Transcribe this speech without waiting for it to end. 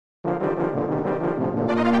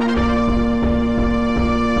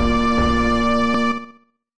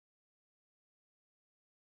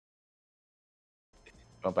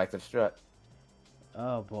Going back to the strut.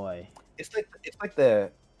 Oh boy. It's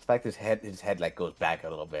like his head like goes back a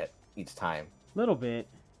little bit each time. Little bit.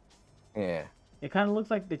 Yeah. It kind of looks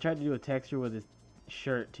like they tried to do a texture with his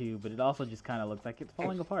shirt too, but it also just kind of looks like it's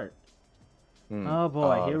falling apart. Hmm. Oh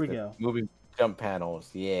boy, Oh, here we the go. moving jump panels.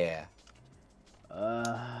 Yeah.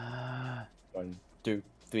 Uh, 1, 2,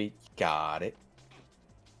 3. Got it.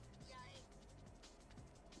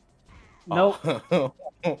 nope. Oh.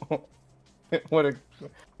 what a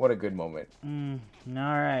what a good moment. All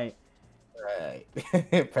right, Right.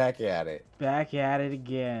 Back at it. back at it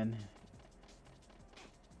again.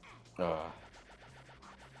 Oh,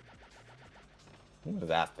 what is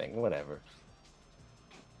that thing? Whatever.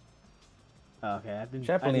 Okay, I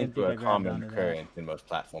Trampolines didn't think were I a grabbed common onto that. occurrence in most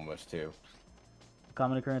platformers too.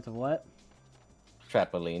 Common occurrence of what?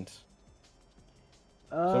 Trampolines.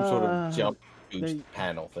 Some sort of Uh, jump boost they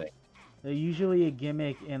panel thing. they're usually a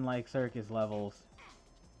gimmick in like circus levels,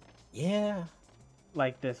 Yeah.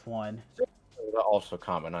 like this one. They're also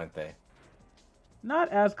common, aren't they? Not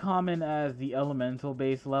as common as the elemental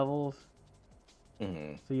base levels.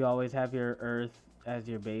 Hmm. So you always have your earth as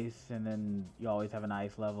your base, and then you always have an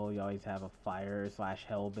ice level. You always have a fire slash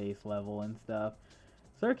hell base level and stuff.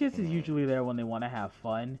 Circus is Hmm. usually there when they want to have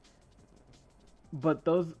fun, but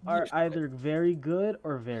those are Usually. either very good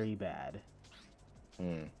or very bad.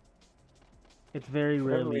 Hmm. It's very For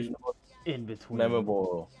whatever rarely reason, the most in between.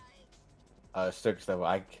 memorable circus level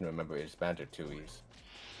I can remember is Banjo-Tooie's.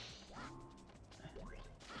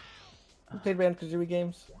 You played Banjo-Kazooie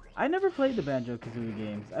games? I never played the Banjo Kazooie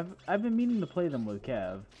games. I've been meaning to play them with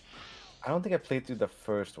Kev. I don't think I played through the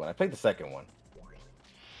first one. I played the second one,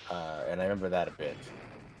 and I remember that a bit.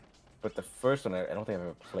 But the first one, I don't think I've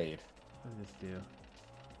ever played. What does this do?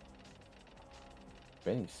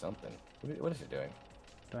 Benny something. What is it doing?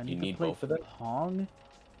 Do I You need to need play both of them? Pong?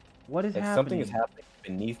 What is Like something is happening?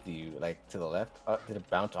 happening beneath you, like to the left. Did it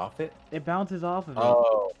bounce off it? It bounces off of it.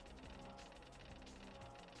 Oh.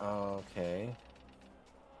 Okay.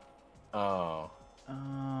 Oh.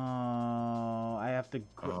 Oh, I have to.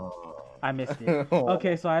 Oh. I missed it.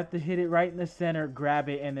 Okay, so I have to hit it right in the center, grab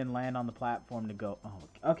it, and then land on the platform to go.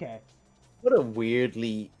 Oh, okay. What a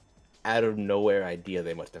weirdly out of nowhere idea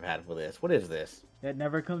they must have had for this. What is this? It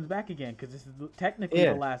never comes back again because this is technically the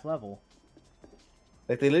Yeah. last level.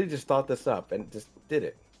 Like they literally just thought this up and just did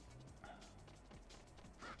it.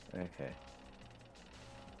 Okay.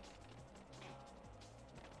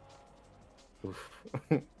 Oof.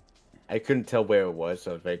 I couldn't tell where it was,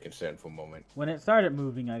 so I was very concerned for a moment. When it started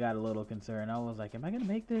moving, I got a little concerned. I was like, "Am I gonna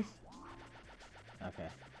make this?" Okay.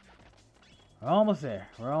 We're almost there.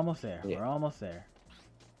 We're almost there. Yeah. We're almost there.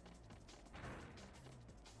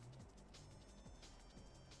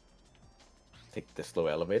 Take the slow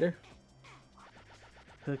elevator.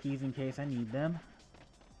 Cookies in case I need them.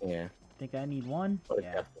 Yeah. Think I need one? But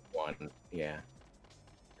Yeah. that's the one. Yeah.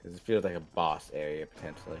 Because it feels like a boss area,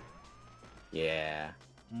 potentially. Yeah.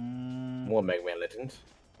 More Mega Man Legends.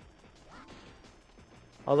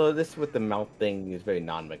 Although this with the mouth thing is very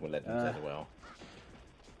non-Mega Man Legends as well.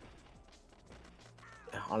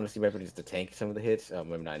 Honestly, maybe just to tank some of the hits. Oh,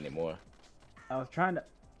 maybe not anymore. I was trying to.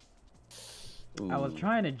 Ooh. I was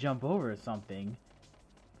trying to jump over something.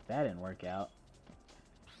 That didn't work out.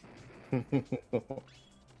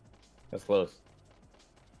 That's close.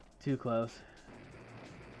 Too close.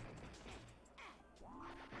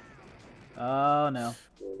 Oh no.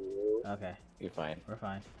 Okay. You're fine. We're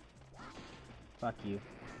fine. Fuck you.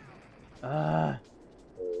 Ah.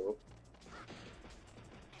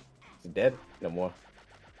 Is it dead? No more.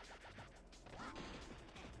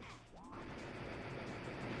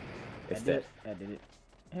 It's dead. I did it.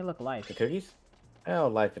 Hey, look, life. The cookies? Oh,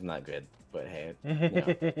 life is not good. But hey,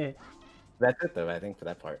 no. That's it though, I think, for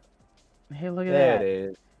that part. Hey, look at There that. it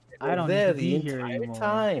is. I don't need There to the be here entire anymore.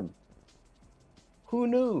 time. Who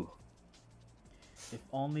knew? If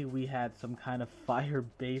only we had some kind of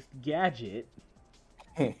fire-based gadget.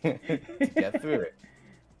 To get through it.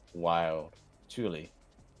 Wild. Truly.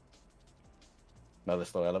 Another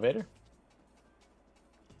slow elevator?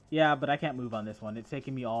 Yeah, but I can't move on this one. It's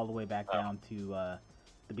taking me all the way back down to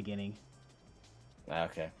the beginning.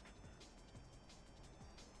 Okay.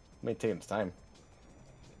 May take its time.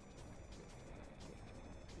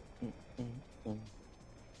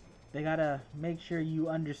 They gotta make sure you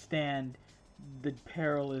understand the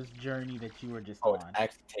perilous journey that you were just Oh, on. it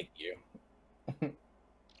actually take you.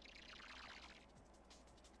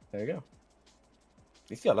 There you go.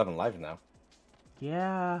 You see 11 lives now.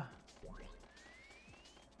 Yeah.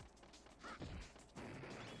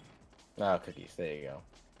 Oh, cookies. There you go.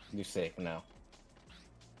 You're safe now.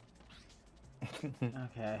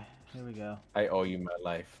 Okay. Here we go. I owe you my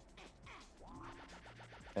life.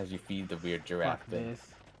 As you feed the weird giraffe Fuck thing. this.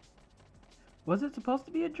 Was it supposed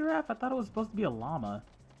to be a giraffe? I thought it was supposed to be a llama.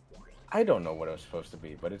 I don't know what it was supposed to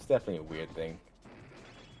be, but it's definitely a weird thing.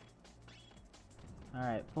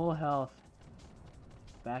 Alright, full health.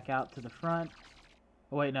 Back out to the front.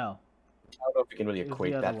 Oh, wait, no. I don't know if you can really It was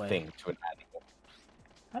equate the other that way. thing to an animal.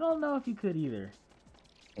 I don't know if you could either.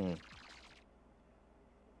 Mm.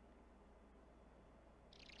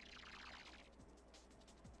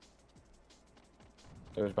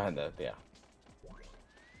 It was behind the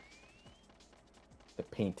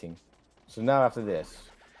painting. So now after this,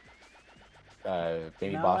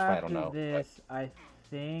 maybe Now boss fight. I after don't know. this, I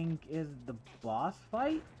think is the boss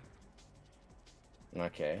fight.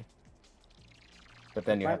 Okay. But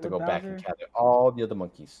then you Fight have to with go back and Bowser? gather all the other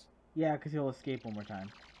monkeys. Yeah, because he'll escape one more time.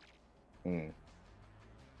 Hmm.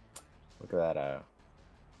 Look at that.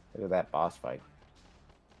 Look at that boss fight.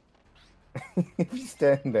 If you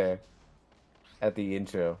stand there at the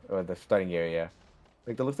intro or the starting area,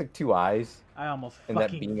 like there looks like two eyes, I almost and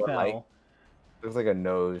that fucking beam of light fell. looks like a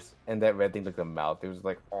nose, and that red thing looks like a mouth. It was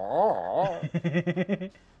like, oh.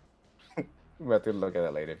 We'll have to look at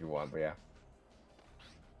that later if you want, but yeah.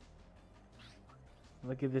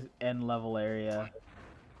 Look at this end level area.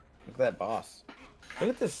 Look at that boss. Look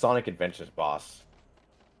at this Sonic Adventures boss.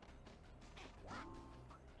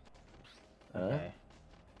 Okay.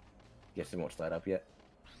 Guess it won't slide up yet.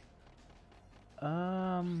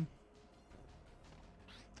 I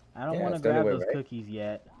don't Yeah, want to it's the only grab way, those right? cookies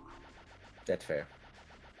yet. That's fair.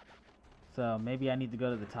 So maybe I need to go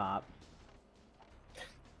to the top.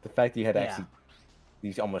 The fact that you had Yeah. actually,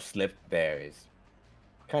 you almost slipped there is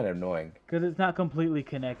kind of annoying. Because it's not completely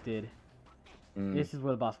connected. Mm. This is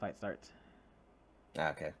where the boss fight starts. Ah,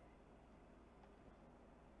 okay.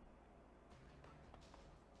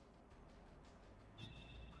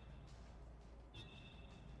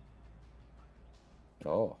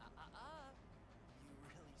 Oh. You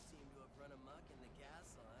really seem to have run amok in the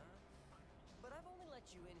castle, huh? But I've only let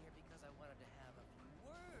you in here because I wanted to have a few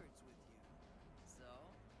words with you. So,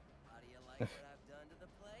 how do you like what I've done to the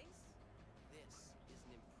place? This is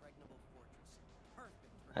an impregnable fortress, perfect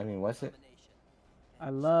for I mean, was it?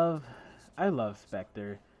 domination. I love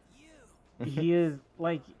Specter. You. He is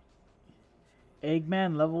like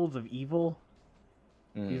Eggman levels of evil.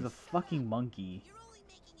 He's Mm. a fucking monkey. You're only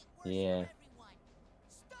making it worse Yeah. for everyone.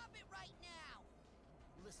 Stop it right now.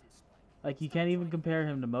 Listen, Spike. Like you can't even compare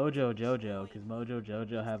him to Mojo Jojo, because Mojo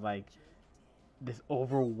Jojo has like this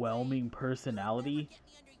overwhelming personality.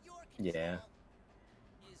 Yeah.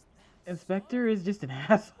 And Specter is just an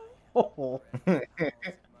asshole.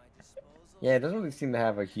 Yeah, it doesn't really seem to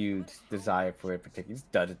have a huge desire for it, particularly. He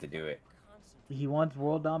just does it to do it. He wants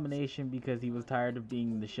world domination because he was tired of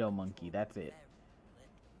being the show monkey. That's it.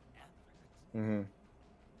 Mm-hmm.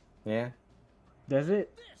 Yeah. That's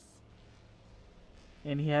it.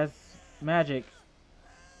 And he has magic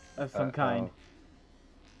of some kind.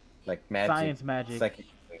 Like magic. Science magic. Psychic.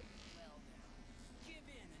 Give in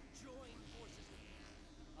and join forces with me.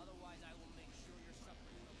 Otherwise, I will make sure your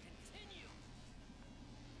suffering will continue.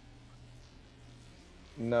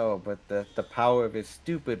 No, but the power of his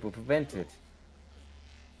stupid will prevent it.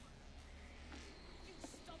 You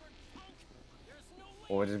stubborn punk! There's no way.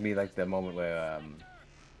 Or it'll just be like the moment where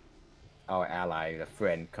our ally, the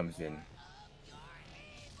friend, comes in.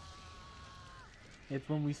 It's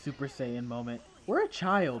when we Super Saiyan moment. We're a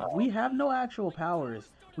child. We have no actual powers.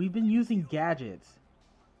 We've been using gadgets.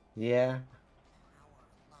 Yeah.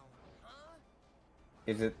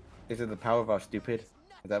 Is it the power of our stupid?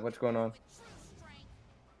 Is that what's going on?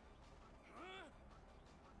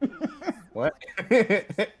 What?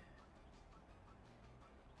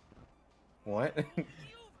 What? You've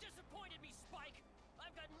disappointed me, Spike.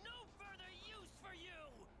 I've got no further use for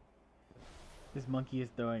you. This monkey is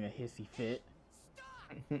throwing a hissy fit.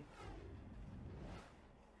 Stop.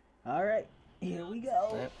 Alright, here we go.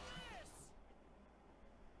 Yep.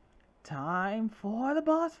 Time for the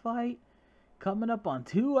boss fight. Coming up on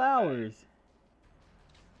 2 hours.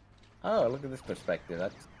 Oh, look at this perspective.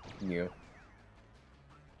 That's new.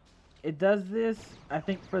 It does this, I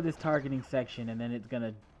think, for this targeting section, and then it's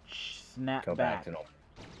gonna snap Go back to normal.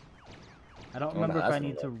 I don't Oh, no, remember if that's I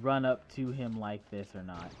need to run up to him like this or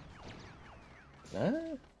not. Huh?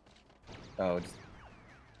 Oh, just...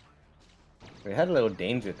 We had a little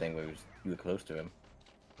danger thing where you were close to him.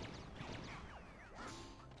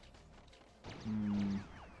 Hmm.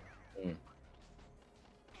 Mm.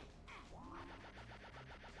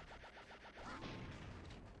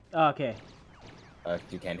 Okay,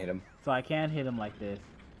 You can't hit him. so I can hit him like this.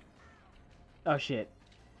 Oh shit.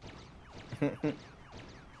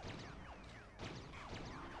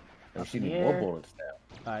 I'm Up in the shooting more air. bullets now.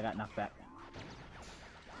 Oh, I got knocked back.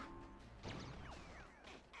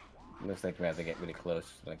 Looks like we have to get really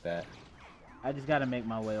close like that. I just gotta make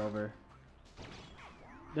my way over.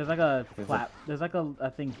 There's like a There's clap. There's like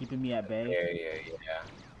a thing keeping me at bay, Yeah.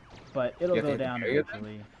 but it'll You have to go hit the down barrier then?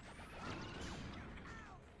 eventually.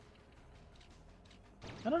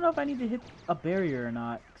 I don't know if I need to hit a barrier or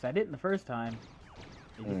not, because I didn't the first time.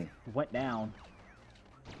 It just went down.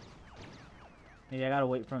 Maybe I gotta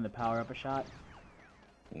wait for him to power up a shot.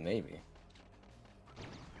 Maybe.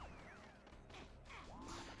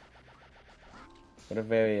 What a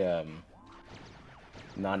very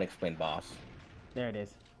non-explained boss. There it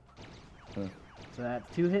is. Hmm. So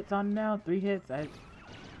that's 2 hits on now, 3 hits.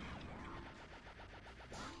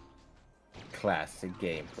 Classic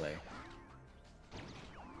gameplay.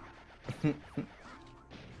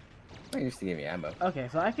 I used to give me ammo. Okay,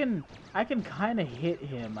 so I can kind of hit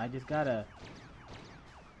him. I just gotta.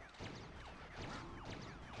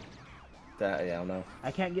 Yeah, I don't know.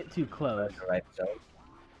 I can't get too close. Right zone.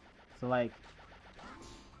 So like,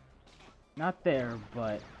 not there,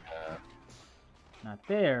 but not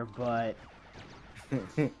there, but.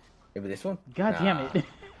 Maybe this one? God damn it!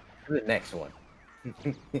 The next one.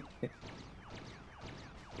 At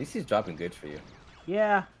least he's dropping goods for you.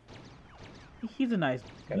 Yeah, he's a nice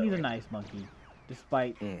monkey,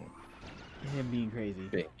 despite Mm. him being crazy.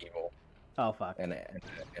 Big evil. Oh fuck! And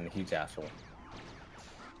a huge asshole.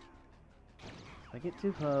 If I get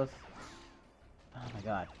too close. Oh my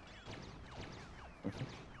god.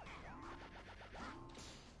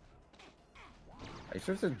 Are you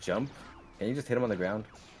supposed to jump? Can you just hit him on the ground?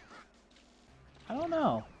 I don't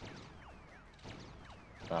know.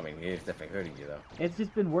 I mean, he is definitely hurting you, though. It's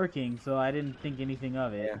just been working, so I didn't think anything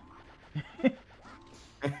of it.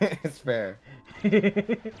 It's fair.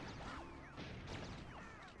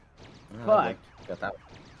 Fuck. Got that one.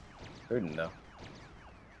 Hurting, though.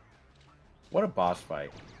 What a boss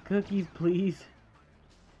fight. Cookies, please.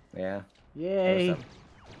 Yeah. Yay.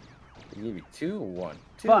 He gave you 2 or 1?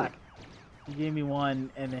 2. Fuck. He gave me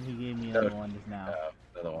 1, and then he gave me another one just now.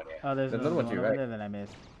 Another one, yeah. Oh, there's another one to your over right. there that I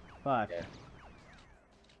missed. Fuck. Yeah.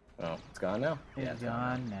 Oh, it's gone now? Yeah, It's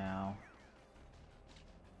gone now.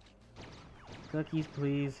 Cookies,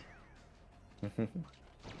 please.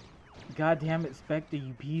 God damn it, Specter,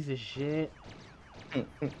 you piece of shit.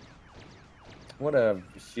 What a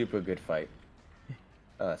super good fight.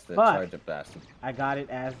 Oh, it's the Fuck. charge of blast. I got it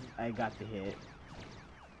as I got the hit.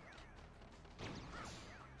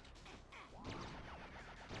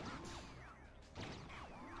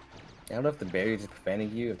 I don't know if the barrier is just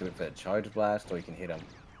preventing you, if it's a charge blast, or you can hit him.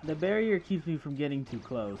 The barrier keeps me from getting too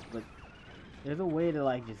close, but there's a way to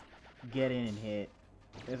like just get in and hit.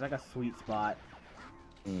 There's like a sweet spot.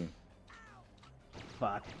 Mm.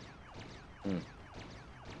 Fuck. Mm.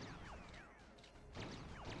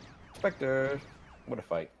 Specter! What a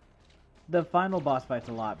fight. The final boss fight's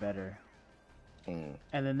a lot better. Mm.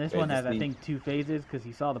 And then this There's one has, this I think, 2 phases because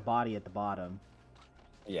you saw the body at the bottom.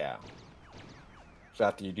 Yeah. So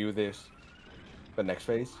after you do this, the next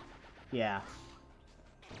phase? Yeah.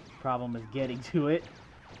 Problem is getting to it.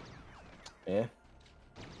 Yeah.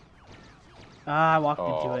 Ah, I walked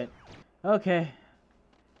Oh. into it. Okay.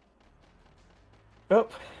 Oh.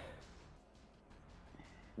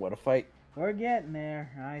 What a fight. We're getting there,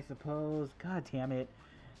 I suppose. God damn it.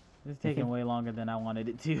 This is taking way longer than I wanted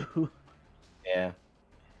it to. Yeah.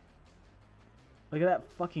 Look at that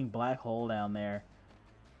fucking black hole down there.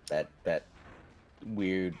 That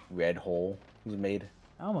weird red hole was made.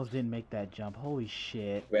 I almost didn't make that jump. Holy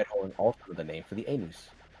shit. Red hole is also the name for the anus.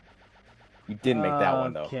 You didn't make that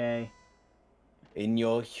one, though. Okay. In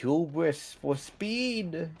your hubris for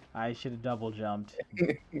speed. I should have double jumped.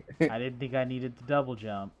 I didn't think I needed to double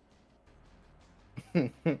jump.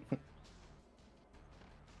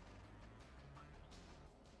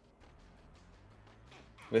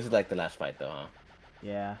 This is like the last fight, though, huh?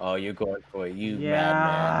 Yeah. Oh, you're going for it, you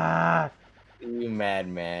Yeah. madman. You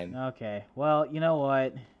madman. Okay. Well, you know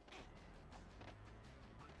what?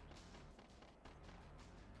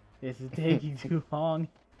 This is taking too long.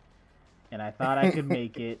 And I thought I could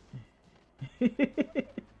make it.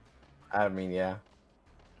 I mean, yeah.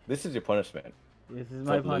 This is your punishment. This is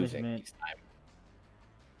for my losing punishment. each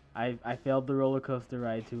time. I failed the roller coaster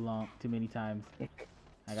ride too many times.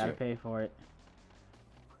 I gotta Sure. pay for it.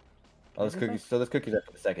 Oh, those cookies. So those cookies are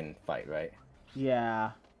for the second fight, right?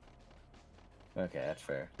 Yeah. Okay, that's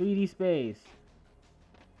fair. 3D space.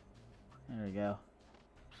 There we go.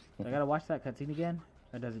 So I gotta watch that cutscene again?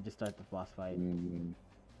 Or does it just start the boss fight?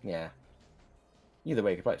 Yeah. Either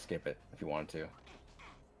way, you could probably skip it if you wanted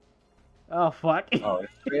to. Oh fuck. Oh,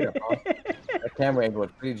 it's straight up, huh? That camera angle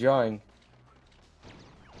is pretty jarring.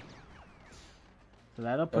 So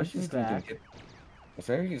that'll Don't push you me just think you back. can hit?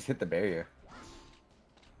 So you just hit the barrier.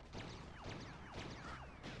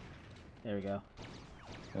 There we go.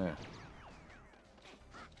 Yeah.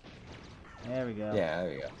 There we go. Yeah,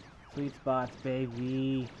 there you go. Sweet spots,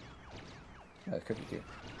 baby. Yeah, it could be too.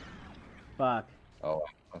 Fuck. Oh,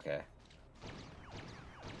 okay.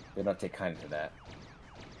 They don't take kindly to that.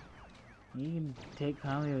 You can take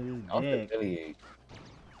kindly with his Also, dick. really, he's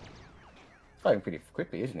fighting pretty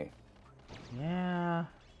quickly, isn't he? Yeah.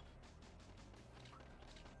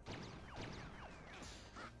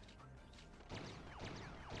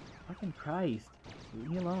 Fucking Christ. Leave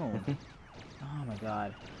me alone. Oh my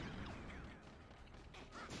god.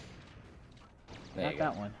 There Not you go.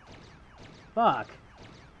 that one. Fuck.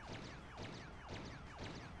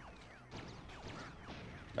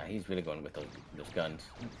 Nah, he's really going with those guns.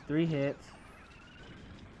 That's 3 hits.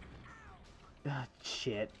 Ah,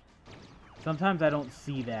 shit. Sometimes I don't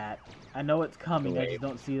see that. I know it's coming, I just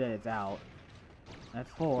don't see that it's out. That's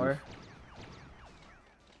 4. Oof.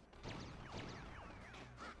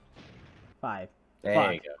 5. There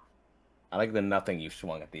Fuck. you go. I like the nothing you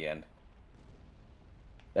swung at the end.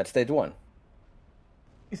 That's stage 1.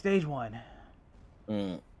 Stage 1.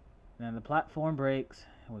 Mm. Then the platform breaks,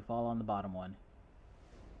 and we fall on the bottom one.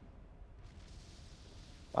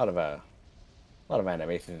 A lot of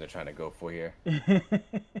animations they're trying to go for here.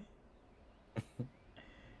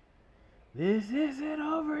 This isn't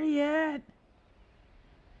over yet.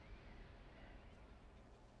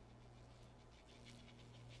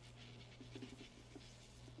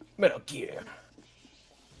 Metal Gear.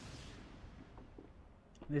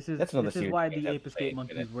 This is That's another this is series why game the I've Ape Escape played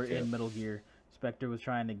Monkeys in it, were too. in Metal Gear. Specter was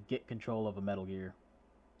trying to get control of a Metal Gear.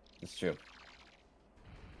 It's true.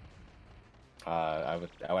 I would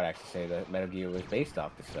actually say that Metal Gear was based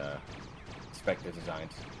off this Spectre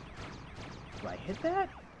designs. Do I hit that?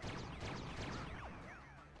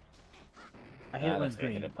 I hit it when it's That's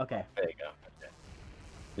gonna hit green. it. Okay. There you go. Okay.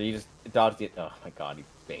 So you just dodged it. Oh my god, he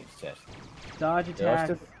banged his chest. Dodge They are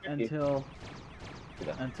attacks still-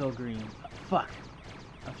 until green. Fuck.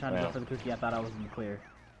 I was trying to go Wow. for the cookie. I thought I was in the clear.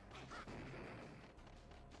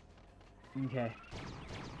 Okay.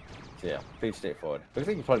 So yeah, pretty straightforward. Looks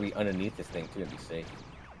like you probably be underneath this thing too and be safe.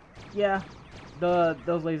 Yeah. Those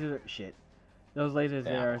lasers are shit. Those lasers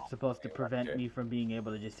Yeah. there are supposed to Yeah, prevent sure. me from being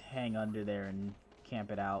able to just hang under there and camp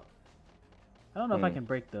it out. I don't know if I can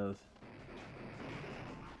break those.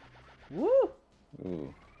 Woo!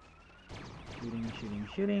 Ooh. Shooting, shooting,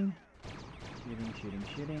 shooting. Shooting, shooting,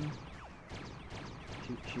 shooting.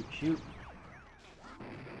 Shoot, shoot, shoot.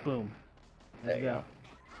 Boom. There you go.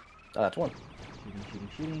 Oh, that's one. Shooting, shooting,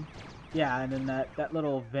 shooting. Yeah, and then that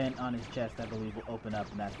little vent on his chest, I believe, will open up,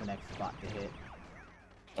 and that's the next spot to hit.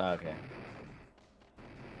 Okay.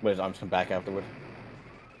 Wait, his arms come back afterward?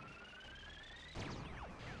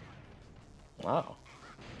 Wow.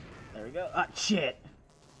 There we go. Ah, shit!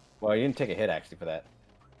 Well, you didn't take a hit actually for that.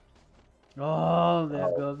 Oh, there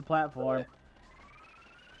Oh. goes the platform.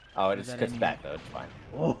 Oh, it Is just that cuts any- back though. It's fine.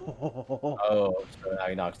 Oh, Oh, so now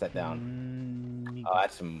he knocks that down. you Oh,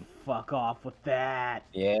 that's some. fuck off with that.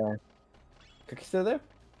 Yeah. Cookie still there?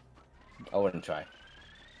 I wouldn't try.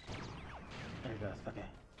 There it goes. Okay.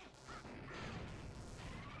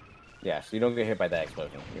 Yeah, so you don't get hit by that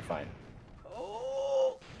explosion. You're fine.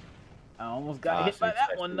 Oh, I almost got hit So by it's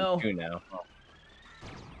that one though. You now.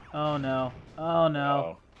 Oh no. Oh no.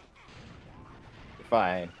 Oh. You're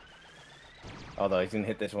fine. Although he's gonna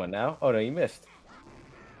hit this one now. Oh no, you missed.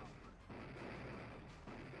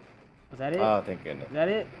 Was that it? Oh, thank goodness. Is that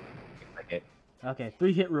it? Okay, Okay,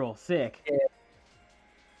 3-hit rule. Sick.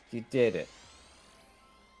 you did it.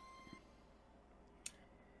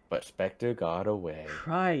 But Spectre got away.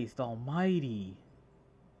 Christ almighty.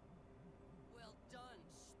 Well done,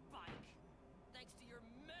 Spike. Thanks to your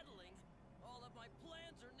meddling, all of my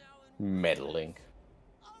plans are now in Meddling.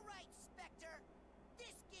 All right, Specter. This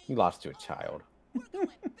game You lost to a child. we're going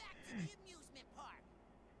back to the amusement park.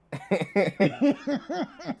 Are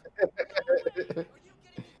you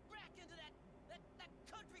getting back into that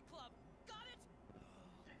country club? Got it?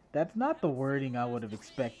 That's not the wording I would have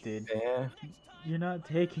expected. Yeah. Next time, You're not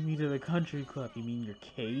taking me to the country club. You mean your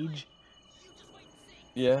cage? you just wait and see.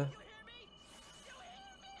 Yeah. You hear me? You hear me?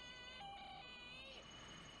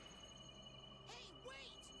 Hey, wait!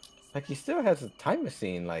 Like he still has a time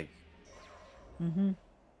machine. Like Mm-hmm.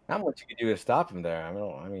 not much you can do to stop him there. I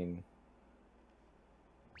mean,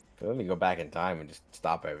 let me go back in time and just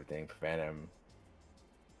stop everything, prevent him.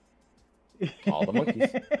 All the monkeys.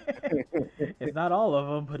 It's not all of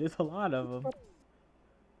them, but it's a lot of them.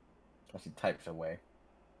 As he types away.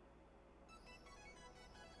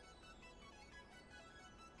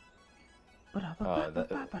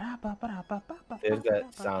 There's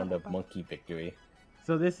that sound of monkey victory.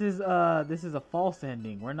 So this is a false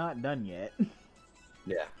ending. We're not done yet.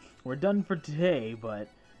 Yeah. We're done for today, but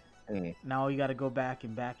Mm. now we got to go back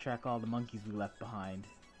and backtrack all the monkeys we left behind.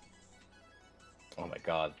 Oh my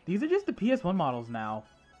god. These are just the PS1 models now.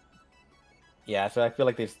 Yeah, so I feel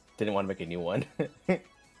like they just didn't want to make a new one.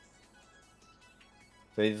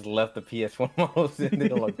 So they just left the PS1 models and they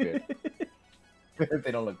don't look good.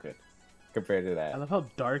 They don't look good compared to that. I love how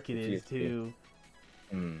dark it is PSP. too.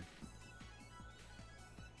 Mm.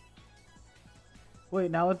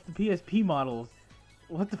 Wait, now it's the PSP models.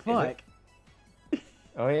 What the fuck?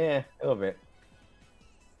 Oh yeah, a little bit.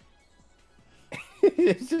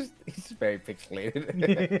 It's just very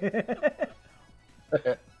pixelated.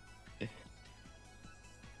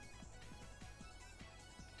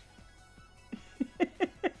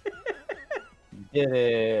 You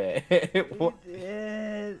did it. What? We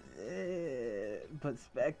did it. But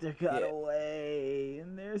Specter got Yeah. away,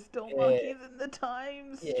 and there's still Yeah. monkeys in the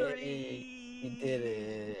time Yay. stream. You did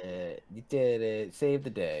it. You did it. Save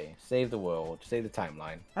the day. Save the world. Save the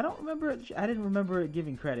timeline. I don't remember it. I didn't remember it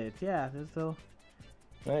giving credits. Yeah, so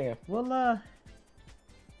There you we'll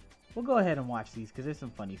go ahead and watch these because there's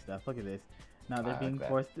some funny stuff. Look at this. Now they're I like being that.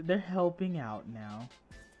 forced. They're helping out now.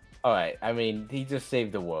 go. Alright, I mean, he just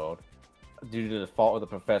saved the world due to the fault of the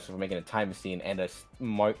professor for making a time machine and a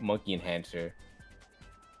monkey enhancer.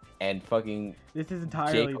 And fucking. This is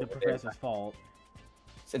entirely Jake the over there. professor's fault.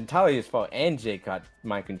 It's entirely his fault. And Jake got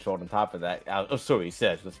mind controlled on top of that. Oh, so he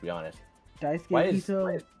says, let's be honest. Why Daisuke is- Ito,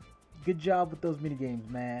 why is- good job with those minigames,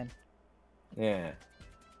 man. Yeah.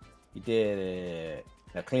 You did it.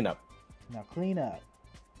 Now clean up. Now clean up.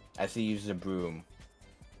 As he uses a broom.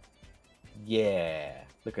 Yeah.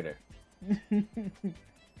 Look at her.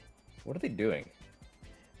 What are they doing?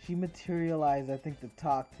 She materialized, I think, to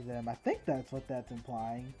talk to them. I think that's what that's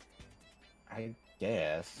implying. I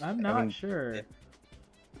guess. I'm I not mean, sure.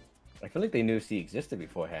 I feel like they knew she existed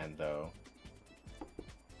beforehand, though.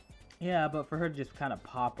 Yeah, but for her to just kind of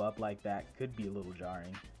pop up like that could be a little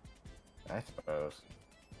jarring. I suppose.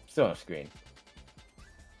 Still on screen.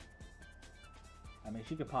 I mean,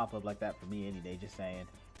 she could pop up like that for me any day, just saying.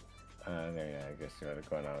 Yeah, I guess what's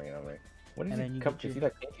going on, you know, like, what is And then he you come? get Is he your-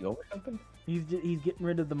 like painting over something? He's getting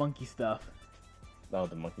rid of the monkey stuff. Oh,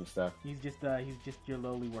 the monkey stuff. He's just your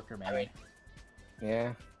lowly worker man. I mean,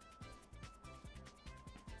 yeah.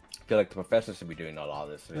 I feel like the professor should be doing a lot of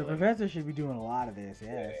this. The Really. professor should be doing a lot of this,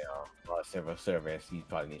 Yeah, yes. you know, a lot of civil service he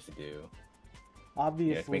probably needs to do.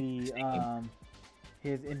 Obviously, Yeah,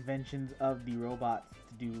 his inventions of the robots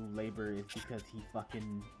to do labor is because he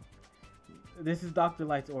fucking... This is Dr.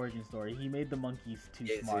 Light's origin story. He made the monkeys too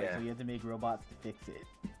Yes, smart, yeah. so he had to make robots to fix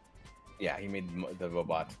it. Yeah, he made the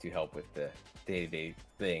robots to help with the day-to-day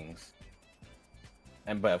things.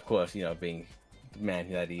 But of course, you know, being the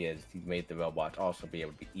man that he is, he made the robots also be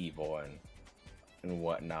able to be evil and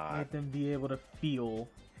whatnot. Let them be able to feel.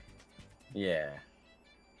 Yeah.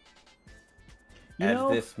 You As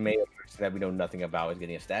know, this mayor person that we know nothing about is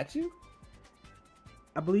getting a statue?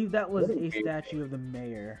 I believe that was What a a weird statue of the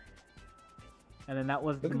mayor. And then that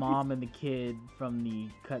was the Look at mom and the kid from the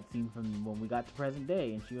cutscene from when we got to present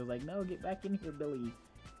day. And she was like, no, get back in here, Billy.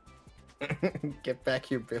 Get back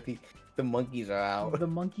here, Billy. The monkeys are out. The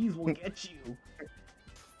monkeys will get you.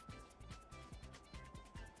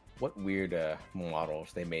 What weird models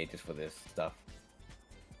they made just for this stuff.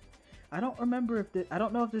 I don't remember if I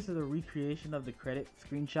don't know if this is a recreation of the credit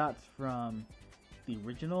screenshots from the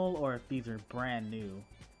original or if these are brand new.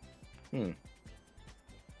 Hmm.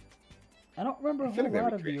 I don't remember a I feel whole like they're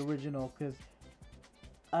lot of the recreations. original because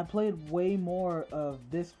I played way more of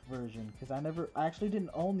this version because I actually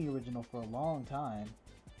didn't own the original for a long time.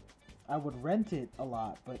 I would rent it a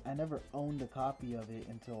lot, but I never owned a copy of it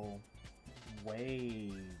until way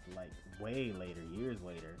later, years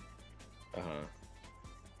later. Uh-huh.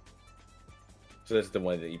 So this is the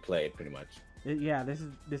one that you played, pretty much. Yeah, this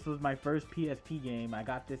was my first PSP game. I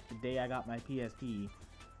got this the day I got my PSP,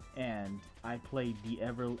 and I played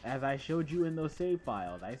as I showed you in those save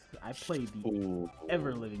files. I played the Ooh.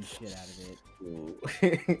 ever living shit out of it. Ooh.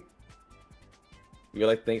 We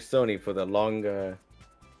like thank Sony for the long,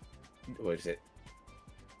 what is it?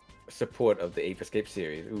 Support of the Ape Escape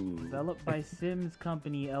series. Ooh. Developed by Sims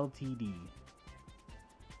Company Ltd.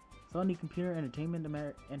 Sony Computer Entertainment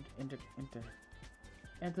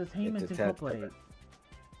Entertainment Incorporated.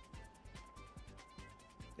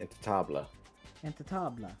 It's Tabla.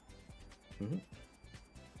 Entertabla.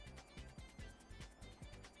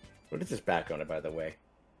 What is this background, by the way?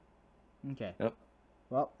 Okay. Yep.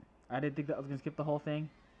 Well, I didn't think that I was gonna skip the whole thing.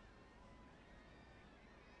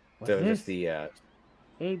 What's So this? just the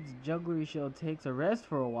Abe's jugglery show takes a rest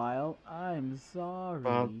for a while. I'm sorry.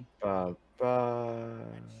 bum, bum, bum.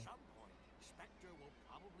 At some point, Specter will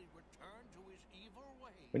probably return to his evil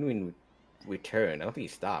ways. What do you mean return? I don't think he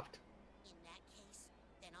stopped. In that case,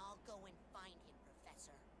 then I'll go and find him,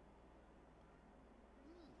 Professor.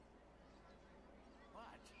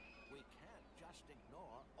 But we can't just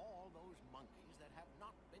ignore all those monkeys that have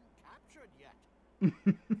not been captured yet.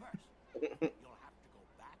 First, you'll have to go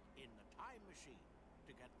back in the time machine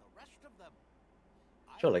to get the rest of them.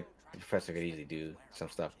 I feel like the professor could easily do some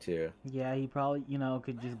stuff too. Yeah, he probably,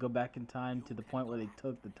 could just go back in time to the point where they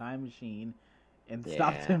took the time machine and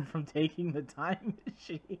stopped Yeah. him from taking the time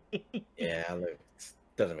machine. Yeah, look, it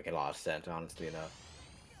doesn't make a lot of sense, honestly enough.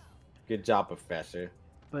 Good job, Professor.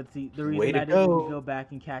 But see, the Way reason to I didn't go. go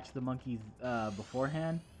back and catch the monkeys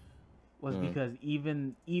beforehand was Mm. because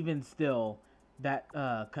even still, that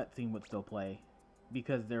cutscene would still play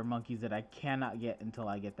because there are monkeys that I cannot get until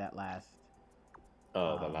I get that last.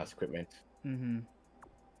 Oh, the last equipment. Mm-hmm.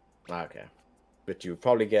 Okay. But you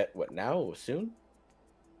probably get what now or soon?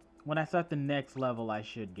 When I start the next level, I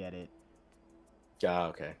should get it. Yeah,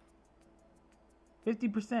 okay.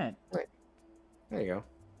 50%. There you go.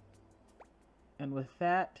 And with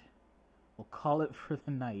that, we'll call it for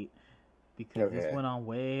the night because this Okay. went on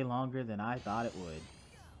way longer than I thought it would.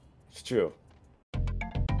 It's true.